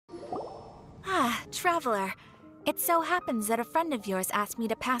Traveler, it so happens that a friend of yours asked me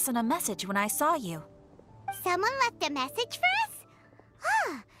to pass on a message when I saw you. Someone left a message for us?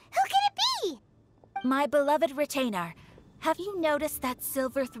 Huh, who could it be? My beloved retainer, have you noticed that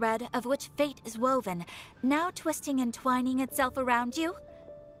silver thread of which fate is woven, now twisting and twining itself around you?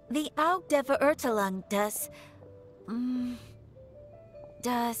 The Aug der Verurteilung das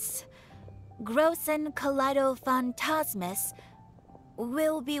Großen Kaleido-Phantasmus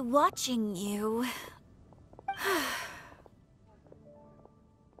will be watching you.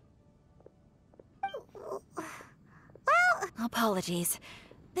 Apologies.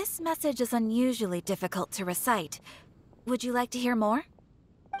 This message is unusually difficult to recite. Would you like to hear more?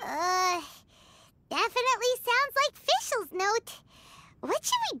 Definitely sounds like Fischl's note. What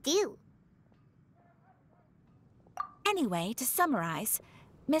should we do? Anyway, to summarize,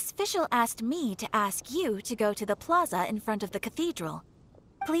 Miss Fischl asked me to ask you to go to the plaza in front of the cathedral.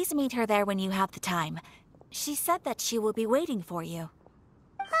 Please meet her there when you have the time. She said that she will be waiting for you.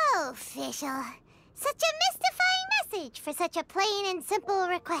 Oh, Fischl. Such a mystifying message for such a plain and simple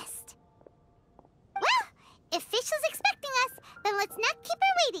request. Well, if Fischl's expecting us, then let's not keep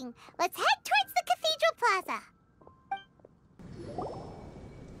her waiting. Let's head towards the cathedral plaza.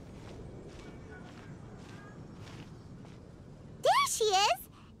 There she is!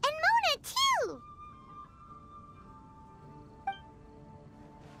 And Mona, too!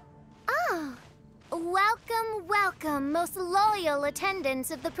 Ah, welcome, welcome, most loyal attendants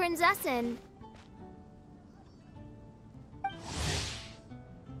of the Prinzessin.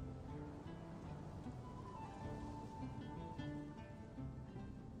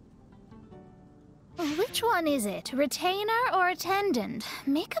 Which one is it? Retainer or attendant?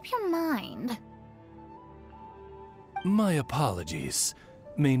 Make up your mind. My apologies.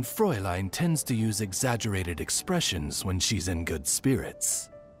 Main Fräulein tends to use exaggerated expressions when she's in good spirits.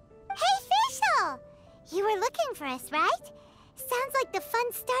 Hey, Fischl! You were looking for us, right? Sounds like the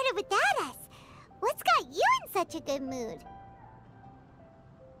fun started without us. What's got you in such a good mood?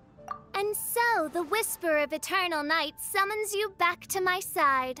 And so, the whisper of eternal night summons you back to my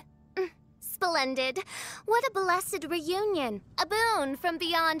side. Splendid. What a blessed reunion. A boon from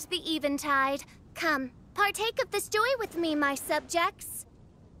beyond the eventide. Come, partake of this joy with me, my subjects.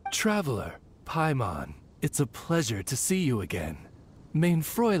 Traveler, Paimon, it's a pleasure to see you again. Main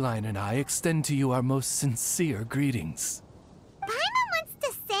Fräulein and I extend to you our most sincere greetings. Paimon wants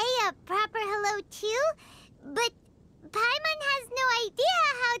to say a proper hello too, but Paimon has no idea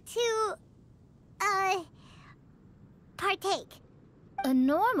how to, partake. A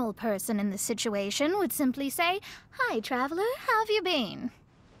normal person in this situation would simply say, "Hi, traveler, how have you been?"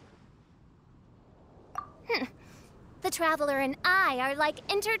 The traveler and I are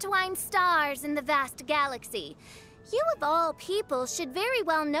like intertwined stars in the vast galaxy. You of all people should very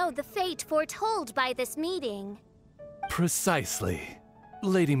well know the fate foretold by this meeting. Precisely.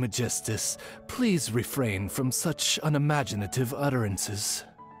 Lady Magistus, please refrain from such unimaginative utterances.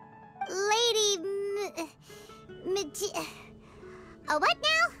 Lady what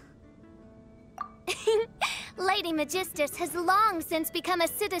now? Lady Magistus has long since become a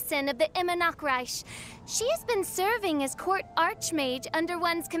citizen of the Immernachtreich. She has been serving as court archmage under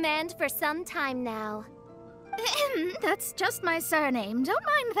one's command for some time now. That's just my surname. Don't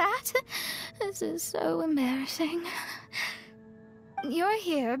mind that. This is so embarrassing. You're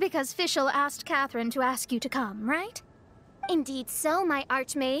here because Fischl asked Catherine to ask you to come, right? Indeed so, my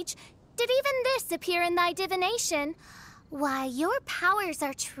archmage. Did even this appear in thy divination? Why, your powers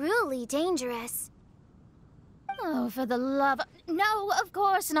are truly dangerous. Oh, for the love of... No, of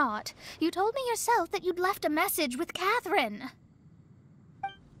course not. You told me yourself that you'd left a message with Catherine.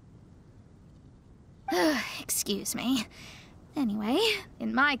 Excuse me. Anyway,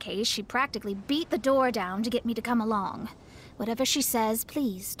 in my case, she practically beat the door down to get me to come along. Whatever she says,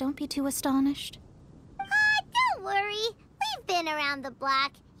 please, don't be too astonished. Don't worry. We've been around the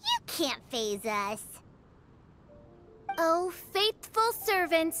block. You can't faze us. Oh, faithful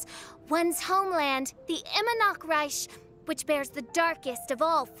servants, one's homeland, the Immernachtreich, which bears the darkest of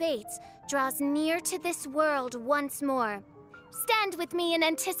all fates, draws near to this world once more. Stand with me in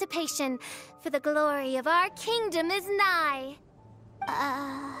anticipation, for the glory of our kingdom is nigh.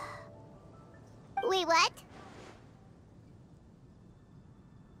 Wait, what?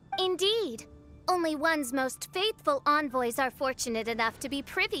 Indeed. Only one's most faithful envoys are fortunate enough to be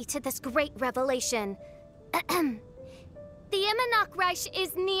privy to this great revelation. The Immernachtreich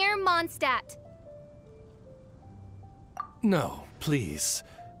is near Mondstadt. No, please.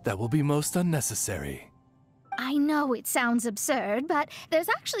 That will be most unnecessary. I know it sounds absurd, but there's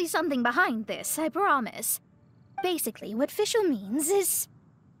actually something behind this, I promise. Basically, what Fischl means is...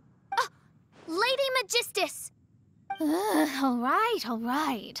 Lady Magistus! All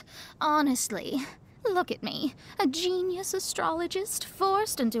right. Honestly, look at me. A genius astrologist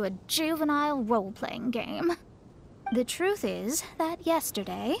forced into a juvenile role-playing game. The truth is that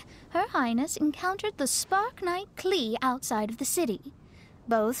yesterday, Her Highness encountered the Spark Knight Klee outside of the city.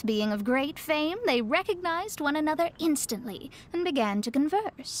 Both being of great fame, they recognized one another instantly and began to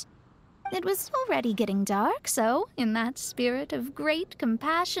converse. It was already getting dark, so, in that spirit of great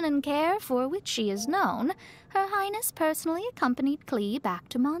compassion and care for which she is known, Her Highness personally accompanied Klee back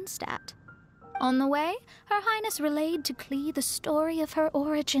to Mondstadt. On the way, Her Highness relayed to Klee the story of her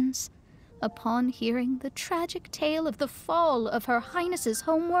origins. Upon hearing the tragic tale of the fall of Her Highness's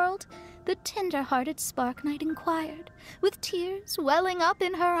homeworld, the tender-hearted Spark Knight inquired, with tears welling up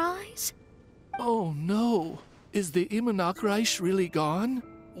in her eyes. Oh no! Is the Immonachreich really gone?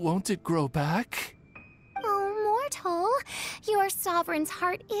 Won't it grow back? Oh, mortal, your sovereign's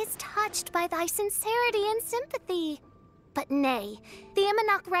heart is touched by thy sincerity and sympathy. But nay, the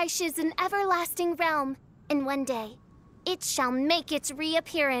Immonachreich is an everlasting realm, and one day, it shall make its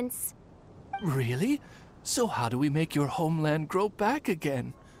reappearance. Really? So how do we make your homeland grow back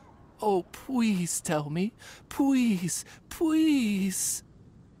again? Oh, please tell me. Please.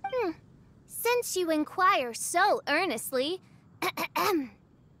 Since you inquire so earnestly,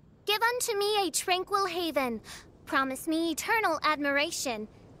 give unto me a tranquil haven. Promise me eternal admiration.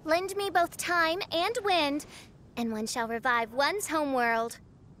 Lend me both time and wind, and one shall revive one's homeworld.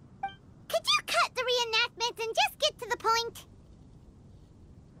 Could you cut the reenactments and just get to the point?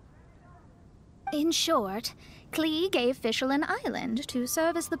 In short, Klee gave Fischl an island to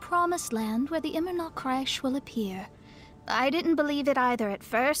serve as the promised land where the Immonachreich will appear. I didn't believe it either at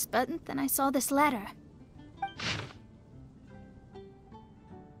first, but then I saw this letter.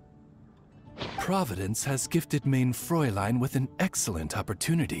 Providence has gifted Main Fräulein with an excellent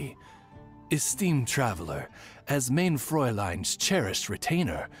opportunity. Esteemed traveler, as Main Fräulein's cherished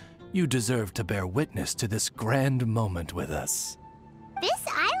retainer, you deserve to bear witness to this grand moment with us. This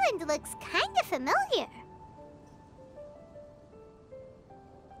island looks kind of familiar.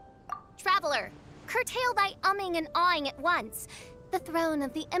 Traveler, curtail thy umming and awing at once. The throne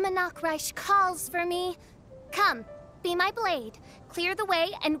of the Immonachreich calls for me. Come, be my blade, clear the way,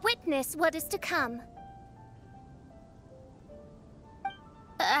 and witness what is to come.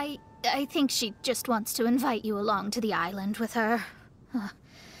 I think she just wants to invite you along to the island with her.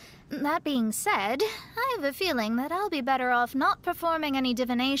 That being said, I have a feeling that I'll be better off not performing any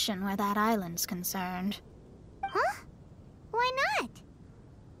divination where that island's concerned. Huh? Why not?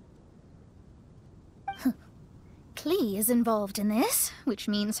 Klee is involved in this, which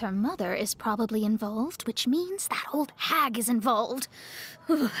means her mother is probably involved, which means that old hag is involved.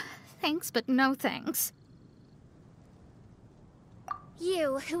 Thanks, but no thanks.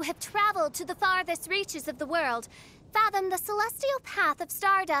 You, who have traveled to the farthest reaches of the world, fathom the celestial path of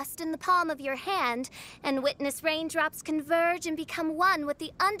stardust in the palm of your hand, and witness raindrops converge and become one with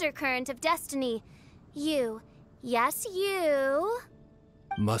the undercurrent of destiny. You, yes you...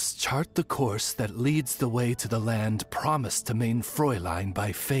 must chart the course that leads the way to the land promised to Main Fräulein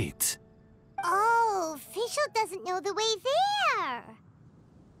by fate. Oh, Fischl doesn't know the way there.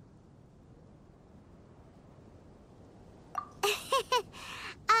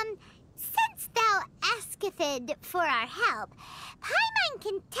 Since thou asketh for our help, Paimon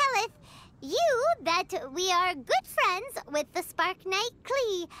can telleth you that we are good friends with the Spark Knight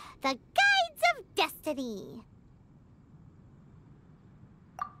Klee, the Guides of Destiny.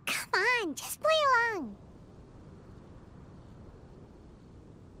 Come on, just play along.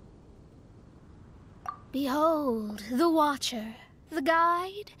 Behold, the Watcher, the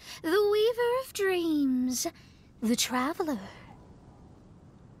Guide, the Weaver of Dreams, the Traveler.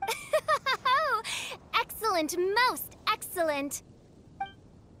 Excellent, most excellent.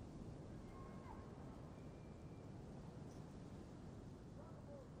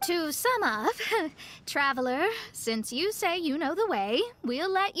 To sum up, Traveler, since you say you know the way,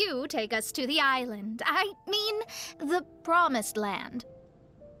 we'll let you take us to the island. I mean, the Promised Land.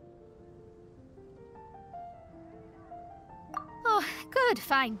 Oh, good,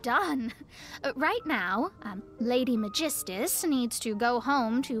 fine, done. Right now, Lady Magistus needs to go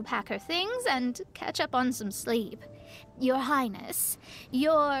home to pack her things and catch up on some sleep. Your Highness,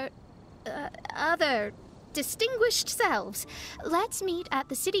 your other distinguished selves, let's meet at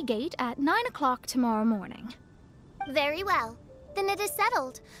the city gate at 9 o'clock tomorrow morning. Very well. Then it is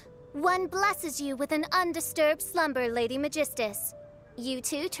settled. One blesses you with an undisturbed slumber, Lady Magistus. You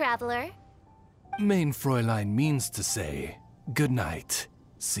too, Traveler. Main Fräulein means to say, good night.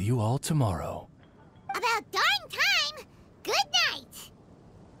 See you all tomorrow. About darn time! Good night!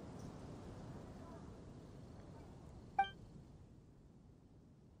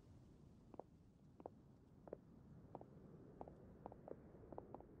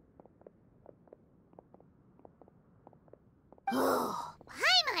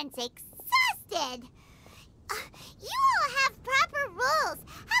 Paimon's exhausted. You all have proper rules.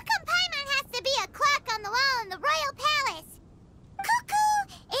 How come Paimon has to be a clock on the wall in the royal palace?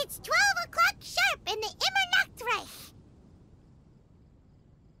 Cuckoo! It's 12 o'clock sharp in the Immernachtreich.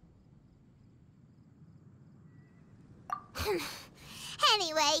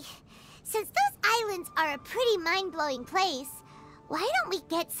 Anyway, since those islands are a pretty mind-blowing place, why don't we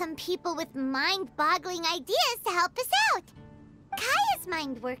get some people with mind-boggling ideas to help us out? Kaya's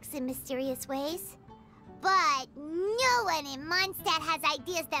mind works in mysterious ways. But no one in Mondstadt has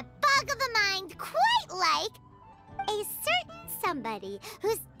ideas that boggle the mind quite like a certain somebody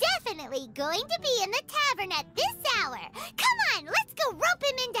who's definitely going to be in the tavern at this hour. Come on, let's go rope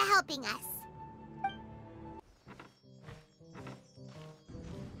him into helping us.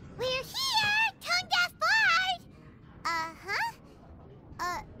 We're here, tone-deaf bard!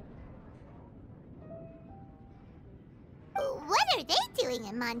 What are they doing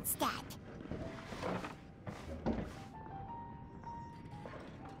in Mondstadt?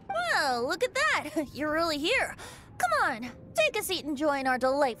 Well, look at that! You're really here. Come on, take a seat and join our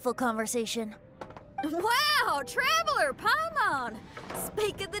delightful conversation. Wow, Traveler, Paimon!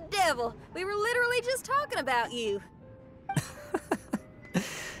 Speak of the devil, we were literally just talking about you.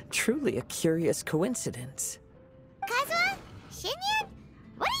 Truly a curious coincidence. Kazuha? Shinyan?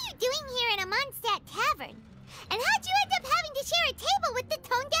 What are you doing here in a Mondstadt tavern? And how'd you end up having to share a table with the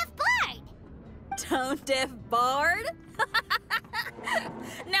tone-deaf bard? Tone-deaf bard?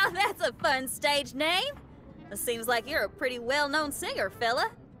 Now that's a fun stage name. It seems like you're a pretty well-known singer,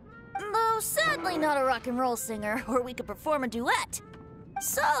 fella. Though sadly not a rock and roll singer, or we could perform a duet.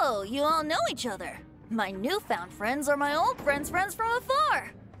 So, you all know each other. My newfound friends are my old friends' friends from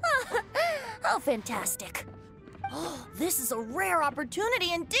afar. How fantastic. This is a rare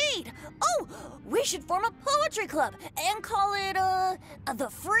opportunity indeed. Oh, we should form a poetry club and call it, the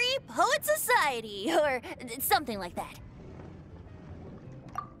Free Poet Society, or something like that.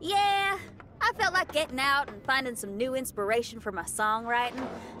 Yeah, I felt like getting out and finding some new inspiration for my songwriting.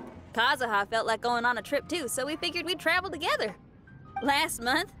 Kazuha felt like going on a trip too, so we figured we'd travel together. Last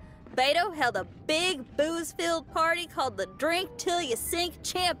month, Beto held a big booze-filled party called the Drink Till You Sink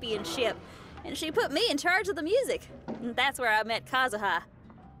Championship, and she put me in charge of the music. And that's where I met Kazuha.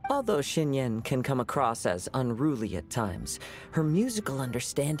 Although Shinyan can come across as unruly at times, her musical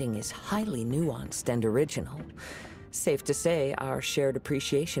understanding is highly nuanced and original. Safe to say, our shared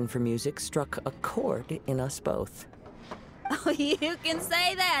appreciation for music struck a chord in us both. Oh, you can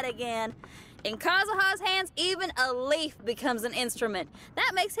say that again. In Kazuha's hands, even a leaf becomes an instrument.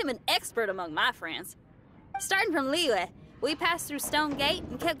 That makes him an expert among my friends. Starting from Liyue, we passed through Stone Gate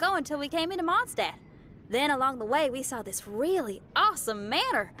and kept going till we came into Mondstadt. Then along the way, we saw this really awesome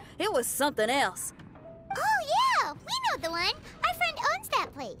manor. It was something else. Oh yeah, we know the one. Our friend owns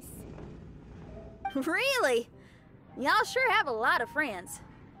that place. Really? Y'all sure have a lot of friends.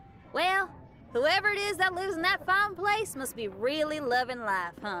 Well, whoever it is that lives in that fine place must be really loving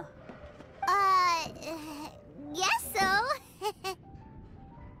life, huh? Guess so.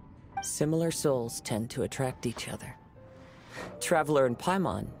 Similar souls tend to attract each other. Traveler and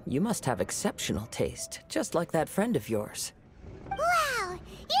Paimon, you must have exceptional taste, just like that friend of yours. Wow,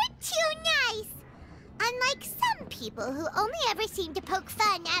 you're too nice. Unlike some people who only ever seem to poke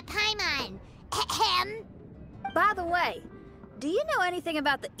fun at Paimon. Ahem. By the way, do you know anything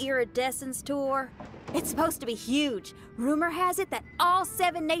about the Iridescence tour? It's supposed to be huge. Rumor has it that all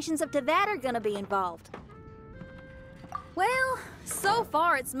 7 nations of Tevat are gonna be involved. Well, so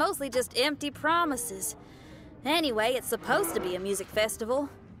far it's mostly just empty promises. Anyway, it's supposed to be a music festival.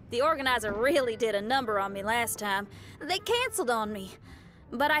 The organizer really did a number on me last time. They canceled on me.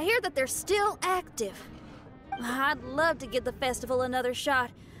 But I hear that they're still active. I'd love to give the festival another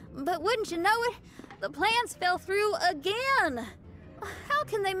shot. But wouldn't you know it, the plans fell through again. How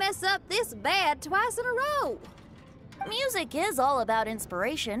can they mess up this bad twice in a row? Music is all about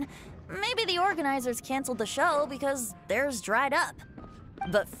inspiration. Maybe the organizers canceled the show because theirs dried up.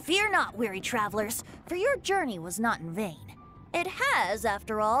 But fear not, weary travelers, for your journey was not in vain. It has,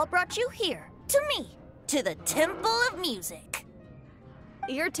 after all, brought you here, to me, to the Temple of Music.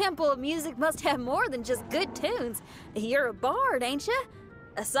 Your Temple of Music must have more than just good tunes. You're a bard, ain't ya?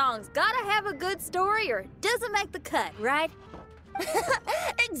 A song's gotta have a good story or it doesn't make the cut, right?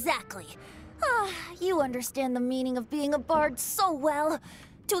 Exactly. You understand the meaning of being a bard so well.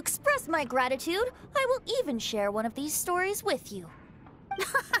 To express my gratitude, I will even share one of these stories with you.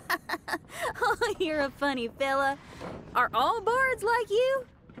 Oh, you're a funny fella. Are all bards like you?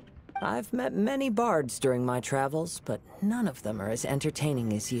 I've met many bards during my travels, but none of them are as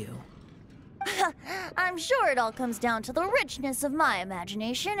entertaining as you. I'm sure it all comes down to the richness of my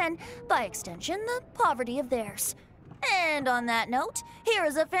imagination and, by extension, the poverty of theirs. And on that note, here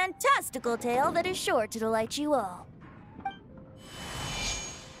is a fantastical tale that is sure to delight you all.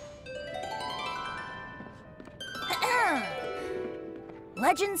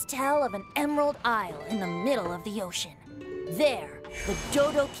 Legends tell of an emerald isle in the middle of the ocean. There, the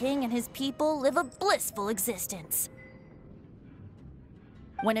Dodo King and his people live a blissful existence.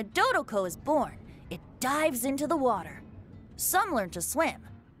 When a Dodoko is born, it dives into the water. Some learn to swim.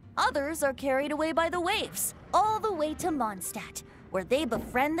 Others are carried away by the waves, all the way to Mondstadt, where they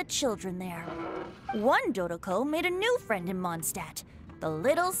befriend the children there. One Dodoko made a new friend in Mondstadt, the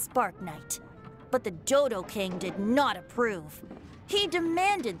little Spark Knight. But the Dodo King did not approve. He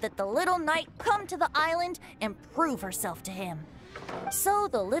demanded that the little knight come to the island and prove herself to him. So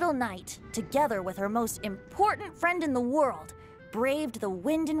the little knight, together with her most important friend in the world, braved the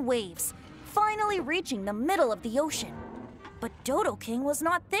wind and waves, finally reaching the middle of the ocean. But Dodo King was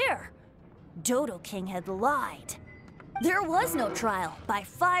not there. Dodo King had lied. There was no trial by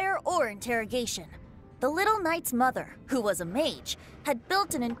fire or interrogation. The little knight's mother, who was a mage, had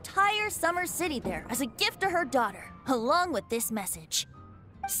built an entire summer city there as a gift to her daughter, along with this message.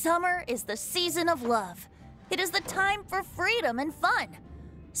 Summer is the season of love. It is the time for freedom and fun.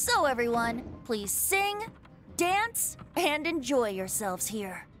 So everyone, please sing, dance, and enjoy yourselves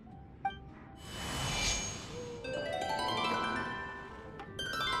here.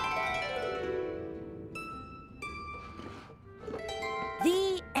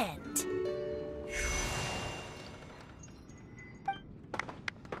 The end.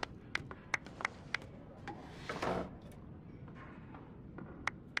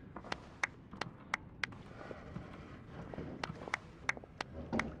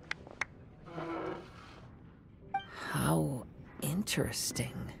 How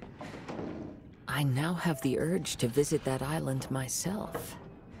interesting. I now have the urge to visit that island myself.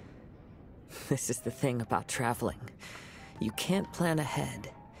 This is the thing about traveling. You can't plan ahead.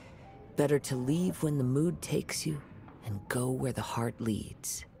 Better to leave when the mood takes you and go where the heart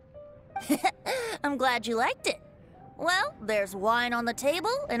leads. I'm glad you liked it. Well, there's wine on the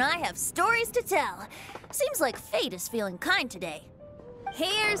table, and I have stories to tell. Seems like fate is feeling kind today.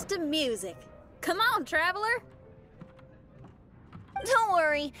 Here's to music. Come on, traveler. Don't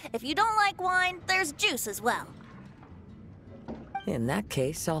worry, if you don't like wine, there's juice as well. In that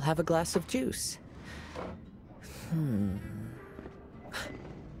case, I'll have a glass of juice.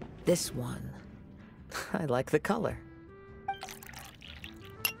 This one. I like the color.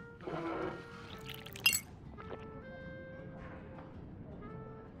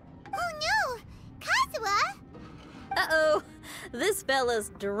 Oh no! Kazuha! Uh-oh, this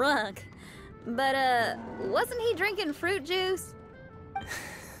fella's drunk. But, wasn't he drinking fruit juice?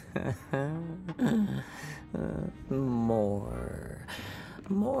 More.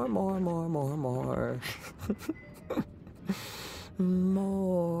 More.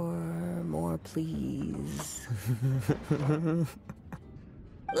 More, please.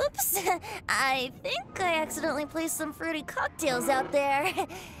 Oops, I think I accidentally placed some fruity cocktails out there.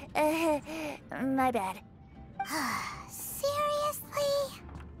 My bad. Seriously?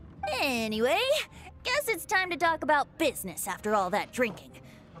 Anyway, guess it's time to talk about business after all that drinking.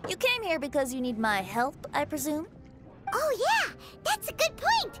 You came here because you need my help, I presume? Oh yeah, that's a good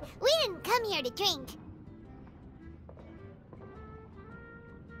point. We didn't come here to drink.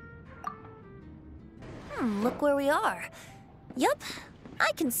 Look where we are. Yup,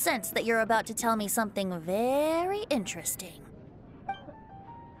 I can sense that you're about to tell me something very interesting.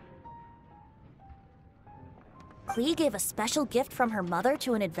 Klee gave a special gift from her mother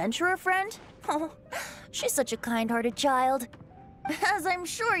to an adventurer friend? Oh, she's such a kind-hearted child. As I'm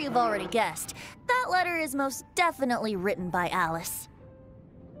sure you've already guessed, that letter is most definitely written by Alice.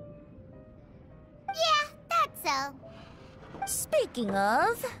 Yeah, that's so. Speaking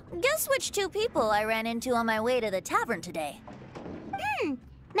of, guess which two people I ran into on my way to the tavern today?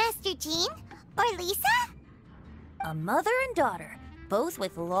 Master Jean? Or Lisa? A mother and daughter, both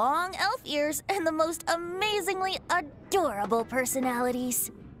with long elf ears and the most amazingly adorable personalities.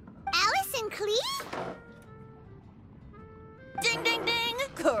 Alice and Klee? Ding, ding, ding!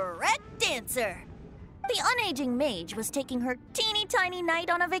 Correct answer! The unaging mage was taking her teeny tiny knight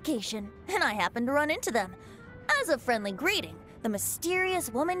on a vacation, and I happened to run into them. As a friendly greeting, the mysterious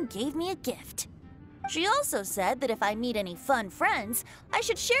woman gave me a gift. She also said that if I meet any fun friends, I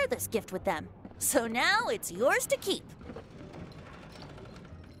should share this gift with them. So now it's yours to keep.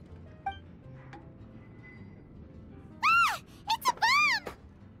 It's a bomb!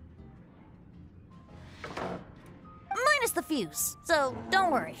 Minus the fuse, so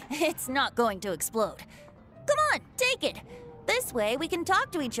don't worry, it's not going to explode. Come on, take it. This way we can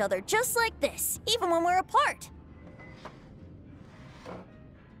talk to each other just like this, even when we're apart.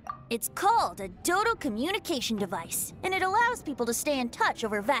 It's called a Dodo communication device, and it allows people to stay in touch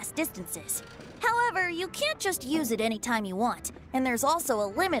over vast distances. However, you can't just use it anytime you want, and there's also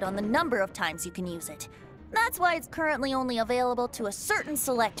a limit on the number of times you can use it. That's why it's currently only available to a certain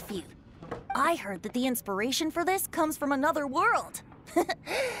select few. I heard that the inspiration for this comes from another world.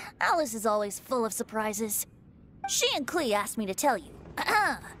 Alice is always full of surprises. She and Klee asked me to tell you.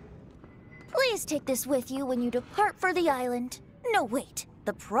 Please take this with you when you depart for the island. No, wait,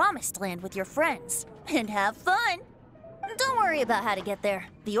 the Promised Land with your friends. And have fun! Don't worry about how to get there.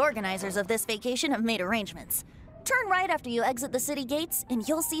 The organizers of this vacation have made arrangements. Turn right after you exit the city gates, and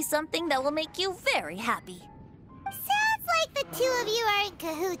you'll see something that will make you very happy. Sounds like the two of you are in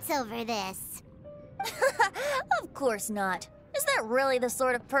cahoots over this. Of course not. Is that really the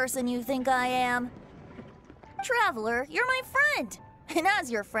sort of person you think I am? Traveler, you're my friend. And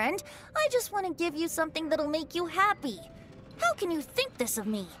as your friend, I just want to give you something that'll make you happy. How can you think this of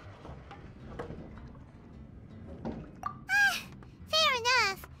me? Fair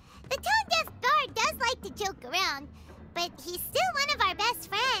enough. The tone-deaf bard does like to joke around, but he's still one of our best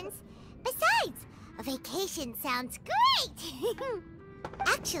friends. Besides, a vacation sounds great!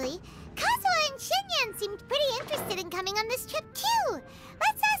 Actually, Kazuha and Shinyan seemed pretty interested in coming on this trip too.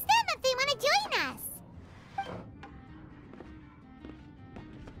 Let's ask them if they want to join us.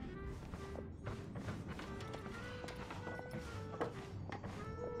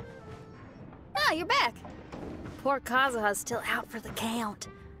 Ah, you're back. Poor Kazuha's still out for the count.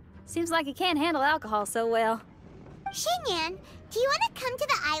 Seems like he can't handle alcohol so well. Shinyan, do you want to come to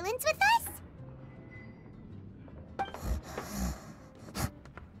the islands with us?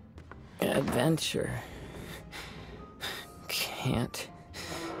 Adventure. Can't.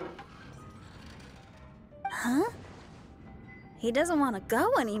 Huh? He doesn't want to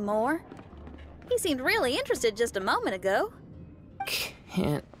go anymore. He seemed really interested just a moment ago.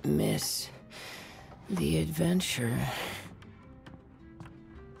 Can't miss the adventure.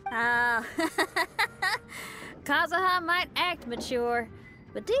 Kazuha might act mature,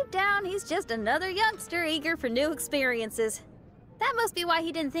 but deep down he's just another youngster eager for new experiences. That must be why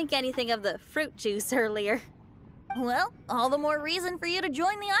he didn't think anything of the fruit juice earlier. Well, all the more reason for you to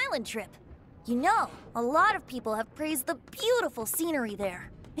join the island trip. You know, a lot of people have praised the beautiful scenery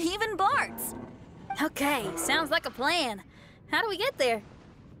there. Even bards. Okay, sounds like a plan. How do we get there?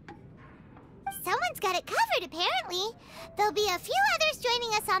 Someone's got it covered, apparently. There'll be a few others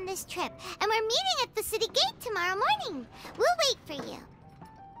joining us on this trip, and we're meeting at the city gate tomorrow morning. We'll wait for you.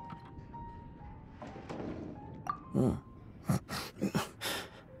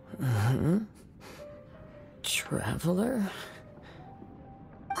 Traveler?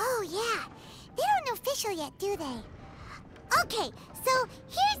 Oh, yeah. They don't know fischl yet, do they? Okay, so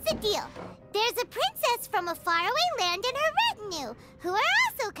here's the deal. There's a princess from a faraway land and her retinue, who are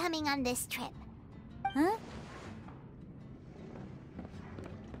also coming on this trip. Huh?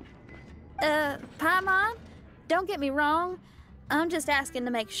 Paimon, don't get me wrong. I'm just asking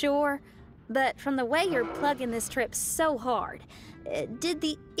to make sure. But from the way you're plugging this trip so hard, did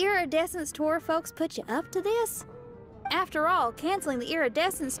the Iridescence Tour folks put you up to this? After all, canceling the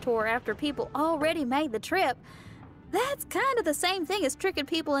Iridescence Tour after people already made the trip, that's kind of the same thing as tricking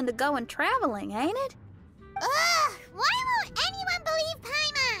people into going traveling, ain't it? Ugh! Why won't anyone believe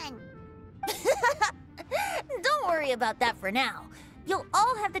Paimon? Don't worry about that for now. You'll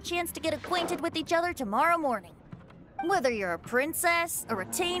all have the chance to get acquainted with each other tomorrow morning. Whether you're a princess, a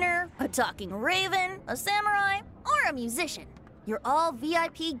retainer, a talking raven, a samurai, or a musician, you're all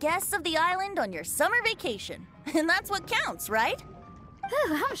VIP guests of the island on your summer vacation. And that's what counts, right?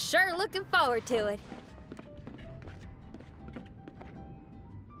 I'm sure looking forward to it.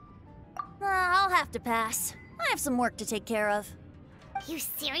 I'll have to pass. I have some work to take care of. You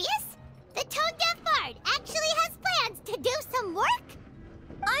serious? The tone-deaf bard actually has plans to do some work?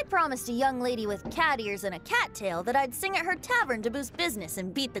 I promised a young lady with cat ears and a cattail that I'd sing at her tavern to boost business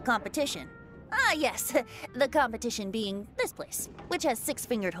and beat the competition. Ah, yes, the competition being this place, which has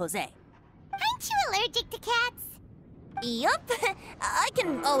six-fingered Jose. Aren't you allergic to cats? Yup, I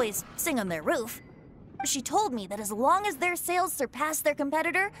can always sing on their roof. She told me that as long as their sales surpass their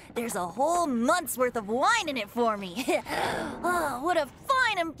competitor, there's a whole month's worth of wine in it for me. Oh, what a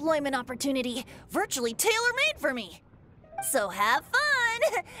fine employment opportunity, virtually tailor-made for me. So have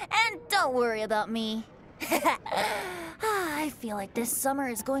fun, and don't worry about me. I feel like this summer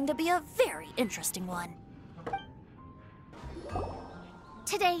is going to be a very interesting one.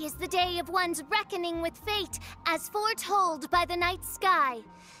 Today is the day of one's reckoning with fate, as foretold by the night sky.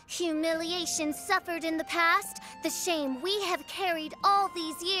 Humiliation suffered in the past, the shame we have carried all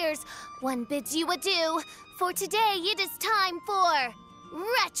these years, one bids you adieu, for today it is time for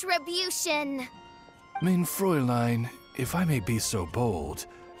retribution. Mein Fräulein, if I may be so bold,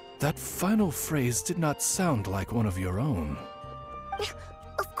 that final phrase did not sound like one of your own.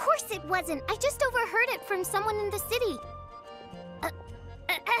 Of course it wasn't. I just overheard it from someone in the city.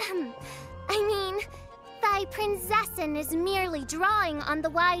 I mean, thy prinzessin is merely drawing on the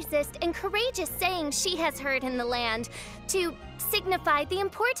wisest and courageous sayings she has heard in the land to signify the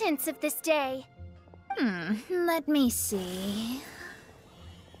importance of this day. Let me see.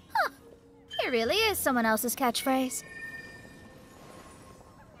 Huh, it really is someone else's catchphrase.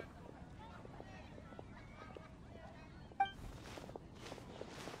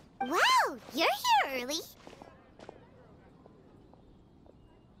 Wow, you're here early.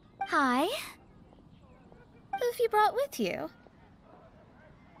 Hi. Who have you brought with you?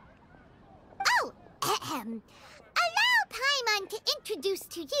 Oh, allow Paimon to introduce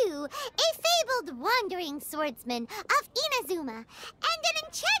to you a fabled wandering swordsman of Inazuma and an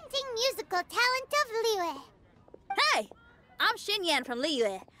enchanting musical talent of Liyue. Hey, I'm Xinyan from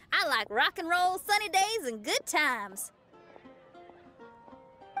Liyue. I like rock and roll, sunny days, and good times.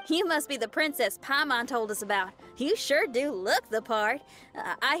 You must be the princess Paimon told us about. You sure do look the part.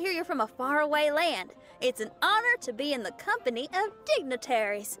 I hear you're from a faraway land. It's an honor to be in the company of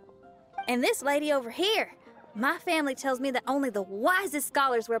dignitaries. And this lady over here, my family tells me that only the wisest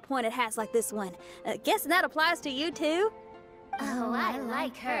scholars wear pointed hats like this one. Guessing that applies to you too? Oh, I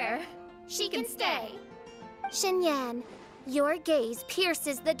like her. She can stay. Xinyan, your gaze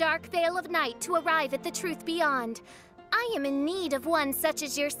pierces the dark veil of night to arrive at the truth beyond. I am in need of one such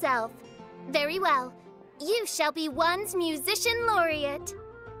as yourself. Very well. You shall be one's musician laureate.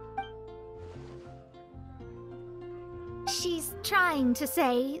 She's trying to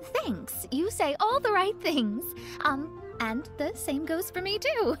say thanks. You say all the right things. And the same goes for me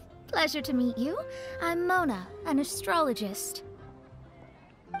too. Pleasure to meet you. I'm Mona, an astrologist.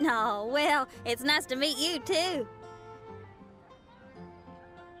 Oh, well, it's nice to meet you too.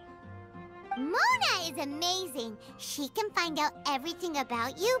 Mona is amazing. She can find out everything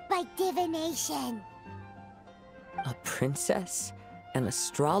about you by divination. A princess, an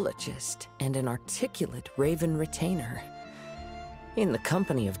astrologist, and an articulate raven retainer. In the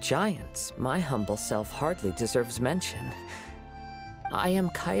company of giants, my humble self hardly deserves mention. I am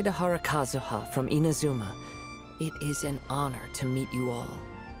Kaedahara Kazuha from Inazuma. It is an honor to meet you all.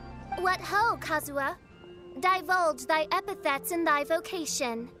 What ho, Kazuha? Divulge thy epithets and thy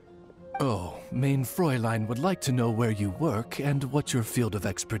vocation. Oh, Mein Fräulein would like to know where you work and what your field of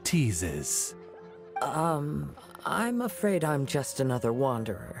expertise is. I'm afraid I'm just another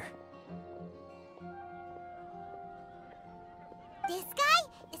wanderer. This guy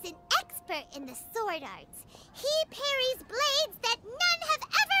is an expert in the sword arts. He parries blades that none have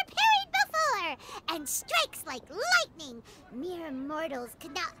ever parried before, and strikes like lightning mere mortals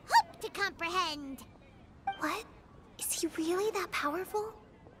could not hope to comprehend. What? Is he really that powerful?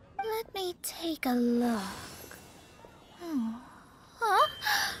 Let me take a look. Huh?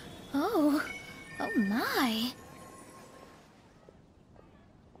 Oh my.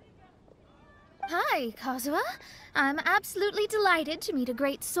 Hi, Kazuha. I'm absolutely delighted to meet a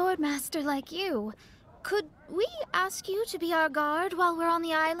great swordmaster like you. Could we ask you to be our guard while we're on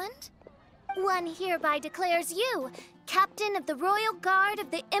the island? One hereby declares you captain of the Royal Guard of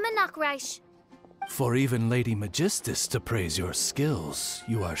the Immonocreich. For even Lady Magistus to praise your skills,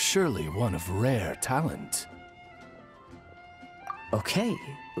 you are surely one of rare talent. Okay,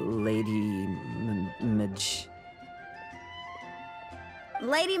 Lady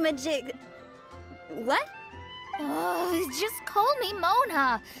Lady Magic... What? Oh, just call me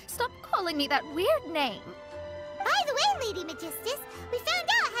Mona. Stop calling me that weird name. By the way, Lady Magistus, we found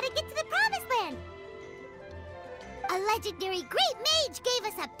out how to get to the Promised Land. A legendary great mage gave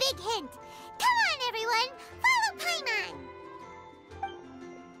us a big hint. Come on, everyone! Follow Paimon!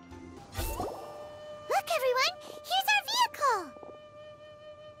 Look, everyone! Here's our vehicle!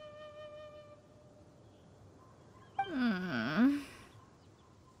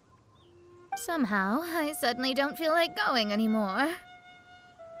 Somehow, I suddenly don't feel like going anymore.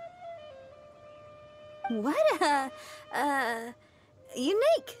 What a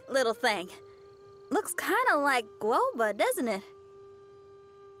unique little thing. Looks kind of like Guoba, doesn't it?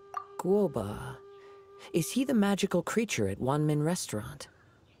 Guoba. Is he the magical creature at Wanmin Restaurant?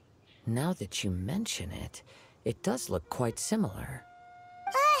 Now that you mention it, it does look quite similar.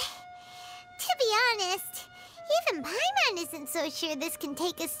 To be honest, Even Paimon isn't so sure this can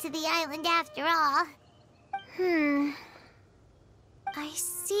take us to the island after all. I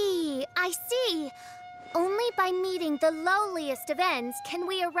see. Only by meeting the lowliest of ends can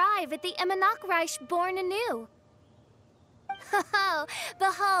we arrive at the Immonokreich born anew. Oh,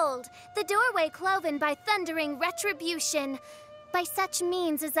 behold, the doorway cloven by thundering retribution. By such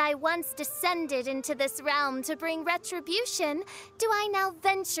means as I once descended into this realm to bring retribution, do I now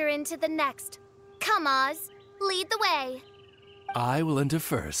venture into the next. Come, Oz, lead the way. I will enter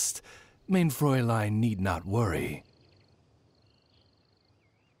first. Main Fräulein need not worry.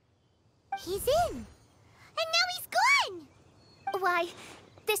 He's in. And now he's gone! Why,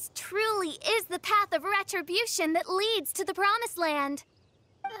 this truly is the path of retribution that leads to the Promised Land.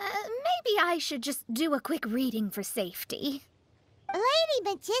 Maybe I should just do a quick reading for safety. Lady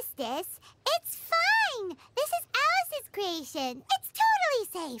Magistus, it's fine! This is Alice's creation. It's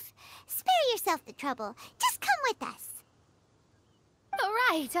totally safe. Spare yourself the trouble. Just come with us. All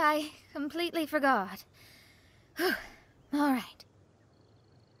right, I completely forgot. All right.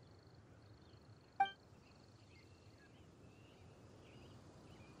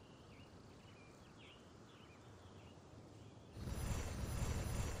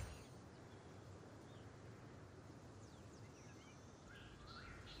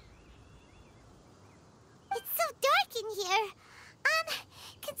 It's so dark in here.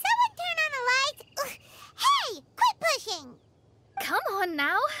 Can someone turn on a light? Ugh. Hey, quit pushing! Come on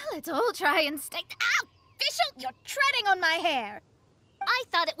now, let's all try and stay. Ow! Fischl, you're treading on my hair! I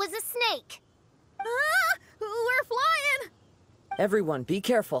thought it was a snake. Ah! We're flying! Everyone, be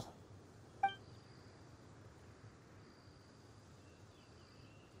careful.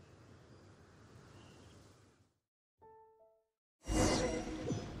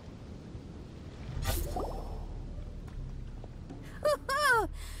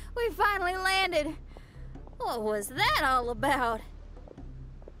 We finally landed. What was that all about?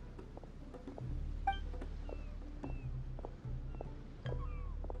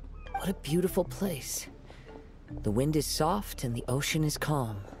 What a beautiful place. The wind is soft and the ocean is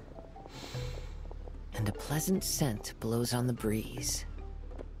calm. And a pleasant scent blows on the breeze.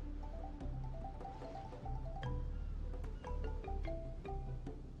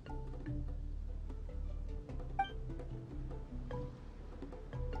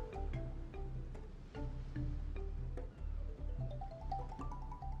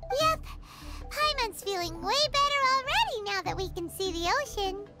 Yep. Paimon's feeling way better already now that we can see the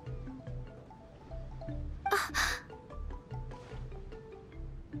ocean.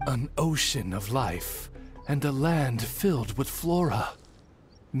 An ocean of life, and a land filled with flora.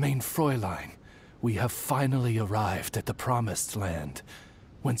 Main Fräulein, we have finally arrived at the Promised Land,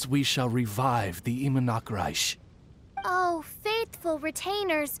 whence we shall revive the Immonokreich. Oh, faithful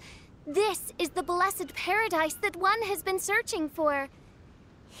retainers, this is the blessed paradise that one has been searching for.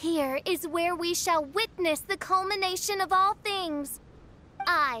 Here is where we shall witness the culmination of all things.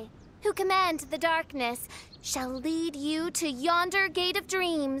 I, who command the darkness, shall lead you to yonder gate of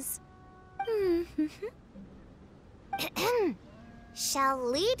dreams. Shall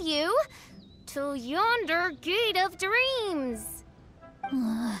lead you to yonder gate of dreams.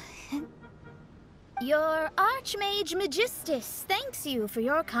 Your Archmage Magistus thanks you for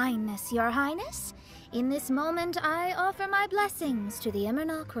your kindness, Your Highness. In this moment, I offer my blessings to the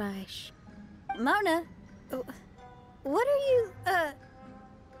Immonokreich. Mona, what are you,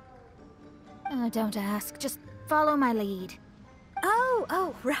 Don't ask, just follow my lead.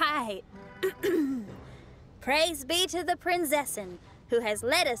 Oh, right. Praise be to the Prinzessin, who has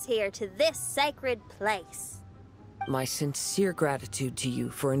led us here to this sacred place. My sincere gratitude to you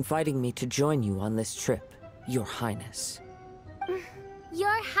for inviting me to join you on this trip, Your Highness.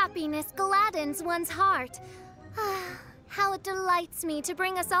 Your happiness gladdens one's heart. How it delights me to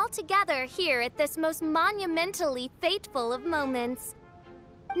bring us all together here at this most monumentally fateful of moments.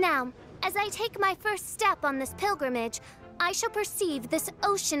 Now, as I take my first step on this pilgrimage, I shall perceive this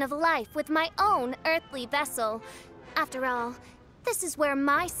ocean of life with my own earthly vessel. After all, this is where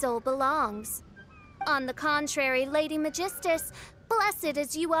my soul belongs. On the contrary, Lady Magistus, blessed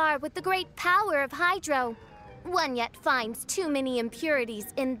as you are with the great power of Hydro, one yet finds too many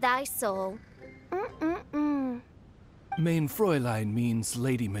impurities in thy soul. Main Fräulein means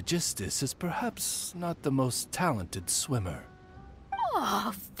Lady Magistus is perhaps not the most talented swimmer.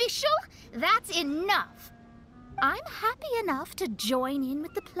 Oh, Fischl, that's enough. I'm happy enough to join in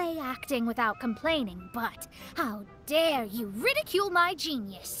with the play acting without complaining, but how dare you ridicule my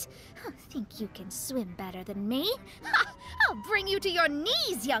genius? Think you can swim better than me? Ha! I'll bring you to your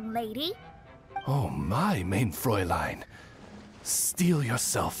knees, young lady. Oh my, Main Fräulein. Steel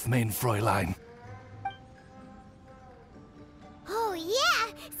yourself, Main Fräulein.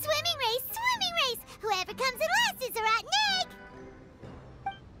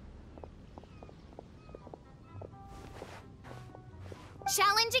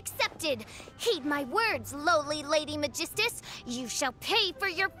 Challenge accepted. Heed my words, lowly Lady Magistus. You shall pay for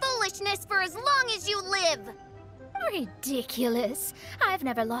your foolishness for as long as you live. Ridiculous. I've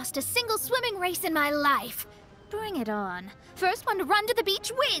never lost a single swimming race in my life. Bring it on. First one to run to the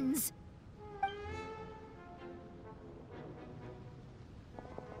beach wins.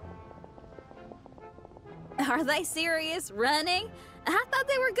 Are they serious? Running? I thought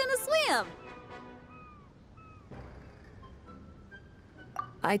they were gonna swim.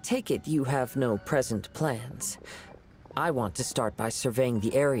 I take it you have no present plans. I want to start by surveying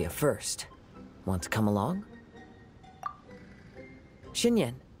the area first. Want to come along?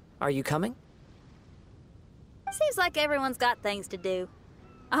 Xinyan, are you coming? Seems like everyone's got things to do.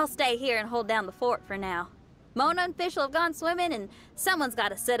 I'll stay here and hold down the fort for now. Mona and Fischl have gone swimming, and someone's got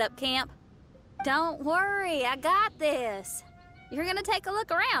to set up camp. Don't worry, I got this. You're gonna take a look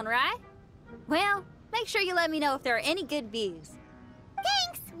around, right? Well, make sure you let me know if there are any good views.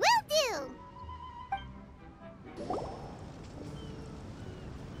 Thanks, will do!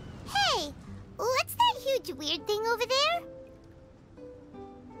 Hey, what's that huge weird thing over there?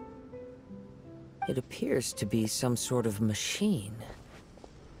 It appears to be some sort of machine.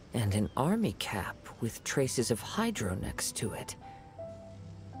 And an army cap with traces of hydro next to it.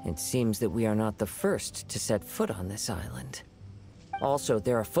 It seems that we are not the first to set foot on this island. Also,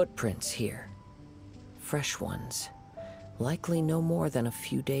 there are footprints here. Fresh ones. Likely no more than a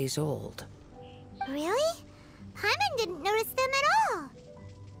few days old. Really? Paimon didn't notice them at all.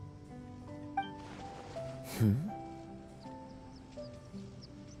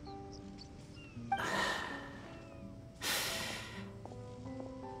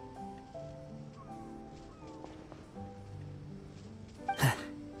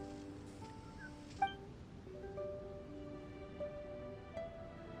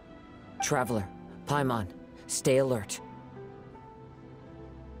 Traveler, Paimon, stay alert.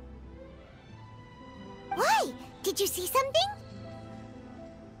 Why? Did you see something?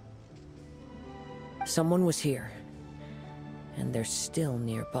 Someone was here, and they're still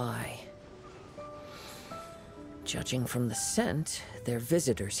nearby. Judging from the scent, they're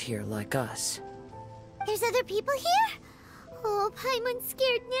visitors here like us. There's other people here? Oh, Paimon's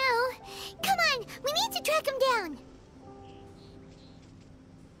scared now. Come on, we need to track him down.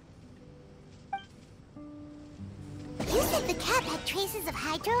 You said the cap had traces of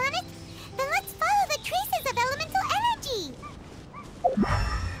hydro on it? Then let's follow the traces of elemental energy!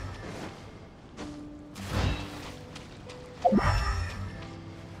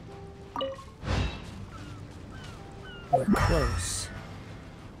 We're close.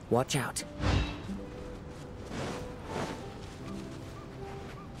 Watch out.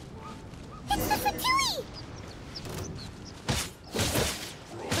 It's the Fatui!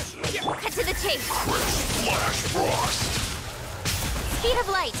 Cut to the chase. Flash frost! Speed of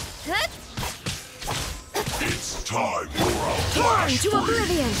light. Huh? It's time for a Torn flash to freeze.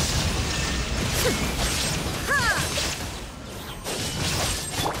 oblivion.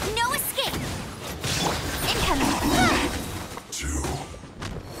 No escape. Incoming. 2.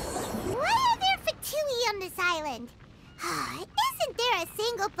 Why are there Fatui on this island? Isn't there a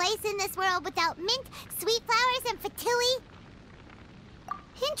single place in this world without mint, sweet flowers, and Fatui?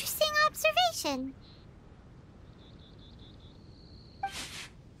 Interesting observation.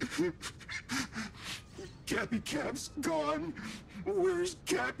 Cappy Cap's gone. Where's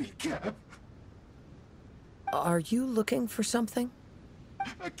Cappy Cap? Are you looking for something?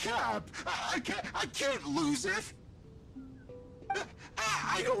 A cap? I can't lose it.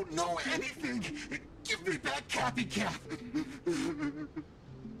 I don't know anything. Give me back Cappy Cap.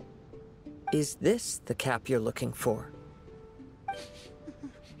 Is this the cap you're looking for?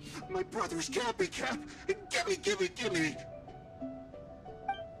 My brother's Cappy Cap. Gimme.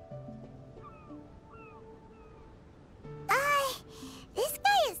 This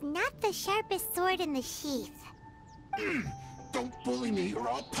guy is not the sharpest sword in the sheath. Don't bully me or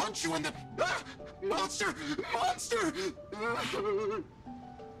I'll punch you in the... Monster!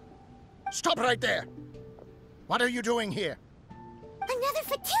 Stop right there! What are you doing here? Another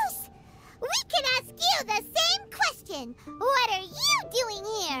Fatus! We can ask you the same question! What are you doing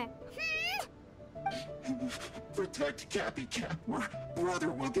here? Protect Cappy Cap or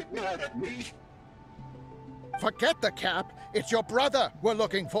brother will get mad at me. Forget the cap. It's your brother we're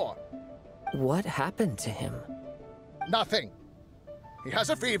looking for. What happened to him? Nothing. He has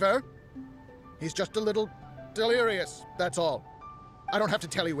a fever. He's just a little delirious, that's all. I don't have to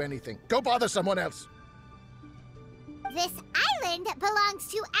tell you anything. Go bother someone else. This island belongs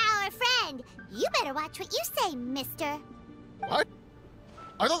to our friend. You better watch what you say, mister. What?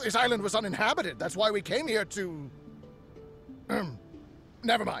 I thought this island was uninhabited. That's why we came here to...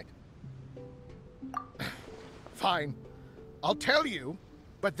 Never mind. Fine. I'll tell you,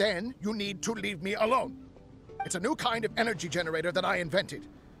 but then you need to leave me alone. It's a new kind of energy generator that I invented.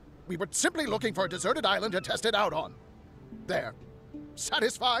 We were simply looking for a deserted island to test it out on. There.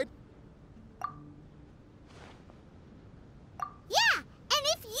 Satisfied? Yeah, and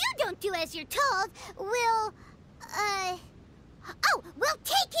if you don't do as you're told, we'll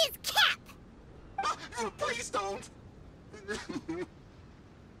take his cap! Please don't.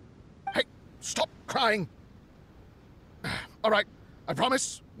 Hey, stop crying. All right, I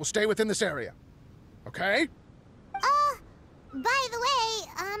promise we'll stay within this area. Okay? By the way,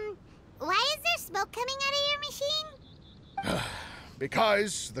 why is there smoke coming out of your machine?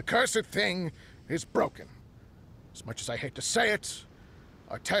 Because the cursed thing is broken. As much as I hate to say it,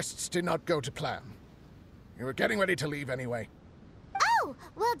 our tests did not go to plan. We were getting ready to leave anyway. Oh,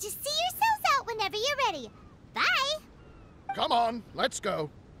 well, just see yourselves out whenever you're ready. Bye! Come on, let's go.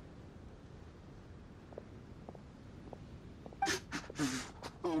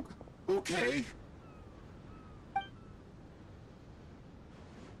 Oh, okay.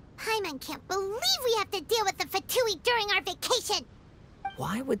 Paimon can't believe we have to deal with the Fatui during our vacation!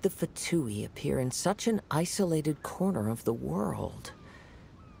 Why would the Fatui appear in such an isolated corner of the world?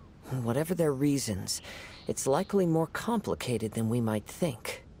 Whatever their reasons, it's likely more complicated than we might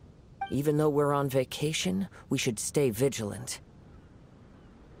think. Even though we're on vacation, we should stay vigilant.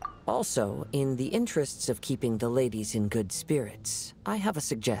 Also, in the interests of keeping the ladies in good spirits, I have a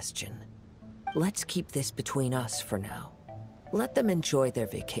suggestion. Let's keep this between us for now. Let them enjoy their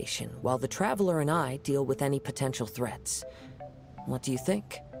vacation, while the Traveler and I deal with any potential threats. What do you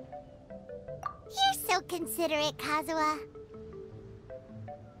think? You're so considerate, Kazuha.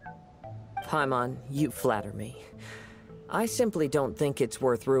 Paimon, you flatter me. I simply don't think it's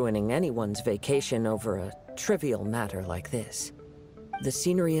worth ruining anyone's vacation over a trivial matter like this. The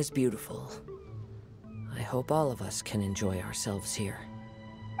scenery is beautiful. I hope all of us can enjoy ourselves here.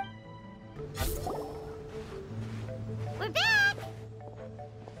 We're back!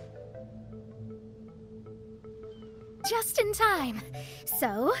 Just in time.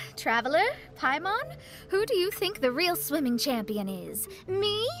 So, Traveler, Paimon, who do you think the real swimming champion is?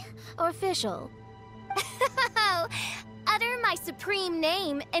 Me or fischl? Utter my supreme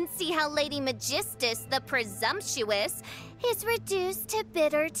name and see how Lady Magistus the Presumptuous is reduced to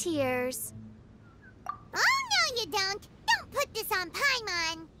bitter tears. Oh, no you don't! Don't put this on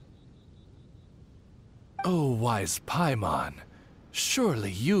Paimon! Oh, wise Paimon.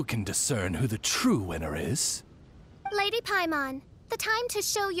 Surely you can discern who the true winner is. Lady Paimon, the time to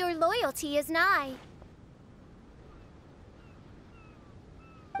show your loyalty is nigh.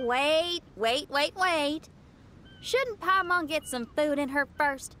 Wait. Shouldn't Paimon get some food in her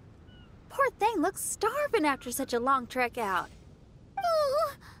first? Poor thing looks starving after such a long trek out.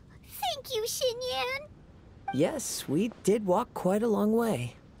 Oh, thank you, Xinyan. Yes, we did walk quite a long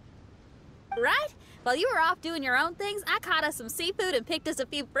way. Right? While you were off doing your own things, I caught us some seafood and picked us a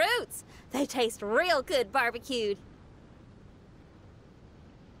few fruits. They taste real good barbecued.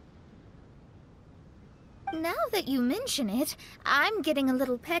 Now that you mention it, I'm getting a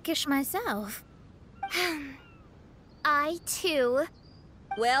little peckish myself. I, too.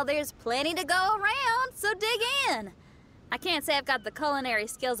 Well, there's plenty to go around, so dig in. I can't say I've got the culinary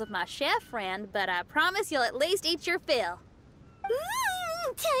skills of my chef friend, but I promise you'll at least eat your fill.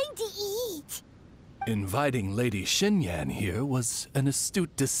 Time to eat. Inviting Lady Xinyan here was an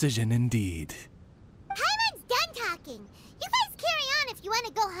astute decision indeed. Paimon's done talking. You guys carry on if you want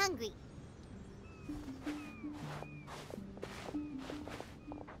to go hungry.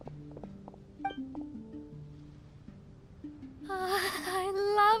 I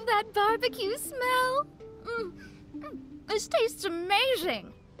love that barbecue smell. This tastes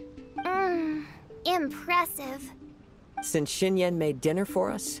amazing. Impressive. Since Xinyan made dinner for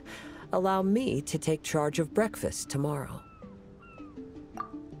us, allow me to take charge of breakfast tomorrow.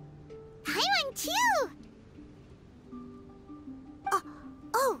 Paimon too.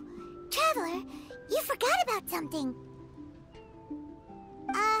 Oh, Traveler, you forgot about something.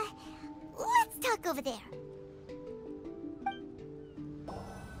 Let's talk over there.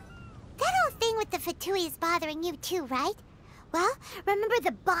 That whole thing with the Fatui is bothering you too, right? Well, remember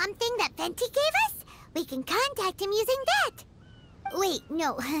the bomb thing that Venti gave us? We can contact him using that. Wait,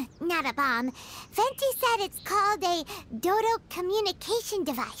 no, not a bomb. Venti said it's called a Dodo communication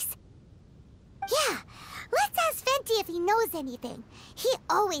device. Yeah, let's ask Venti if he knows anything. He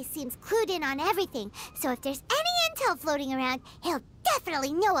always seems clued in on everything, so if there's any intel floating around, he'll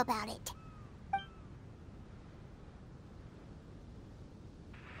definitely know about it.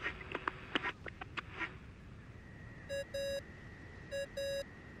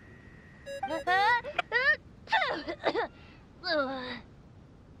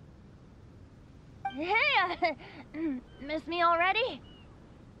 Miss me already?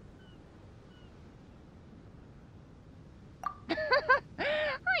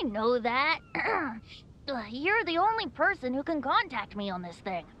 I know that. You're the only person who can contact me on this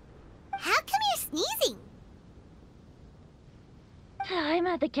thing. How come you're sneezing? I'm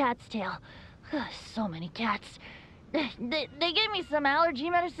at the cat's tail. So many cats. They gave me some allergy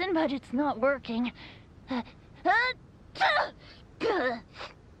medicine, but it's not working.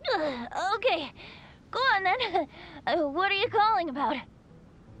 Okay, go on then. What are you calling about?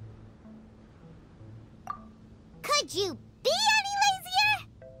 Could you be any lazier?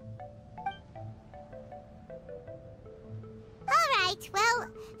 Alright, well,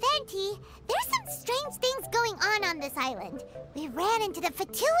 Venti, there's some strange things going on this island. We ran into the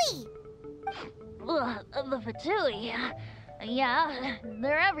Fatui. The Fatui? Yeah,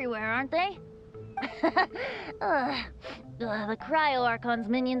 they're everywhere, aren't they? The Cryo Archon's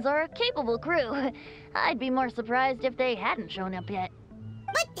minions are a capable crew. I'd be more surprised if they hadn't shown up yet.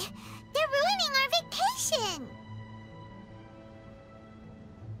 But they're ruining our vacation.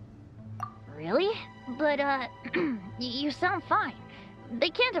 Really? But, you sound fine. They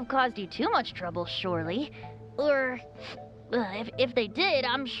can't have caused you too much trouble, surely. Or, if they did,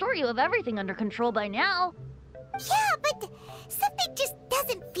 I'm sure you have everything under control by now. Yeah, but something just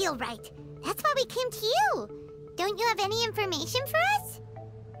doesn't feel right. That's why we came to you. Don't you have any information for us?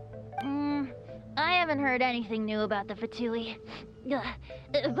 I haven't heard anything new about the Fatui.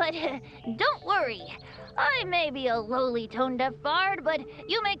 But don't worry. I may be a lowly tone-deaf bard, but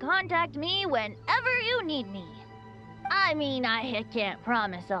you may contact me whenever you need me. I mean, I can't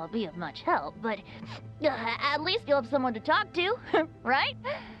promise I'll be of much help, but at least you'll have someone to talk to, right?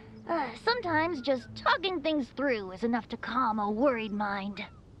 Sometimes just talking things through is enough to calm a worried mind.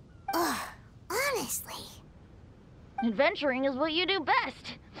 Ugh, honestly. Adventuring is what you do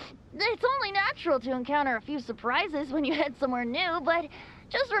best. It's only natural to encounter a few surprises when you head somewhere new, but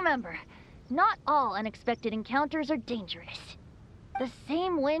just remember, not all unexpected encounters are dangerous. The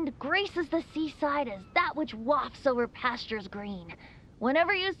same wind graces the seaside as that which wafts over pastures green.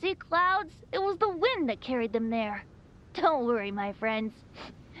 Whenever you see clouds, it was the wind that carried them there. Don't worry, my friends.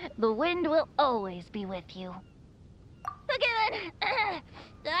 The wind will always be with you. Okay then,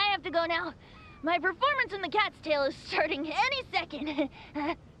 I have to go now. My performance in the cat's tail is starting any second.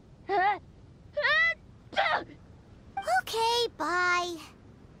 Okay, bye.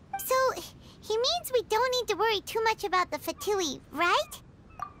 So, he means we don't need to worry too much about the Fatui, right?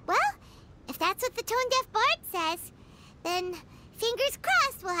 Well, if that's what the tone-deaf bard says, then fingers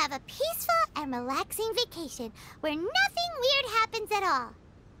crossed we'll have a peaceful and relaxing vacation where nothing weird happens at all.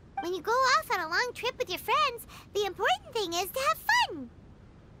 When you go off on a long trip with your friends, the important thing is to have fun.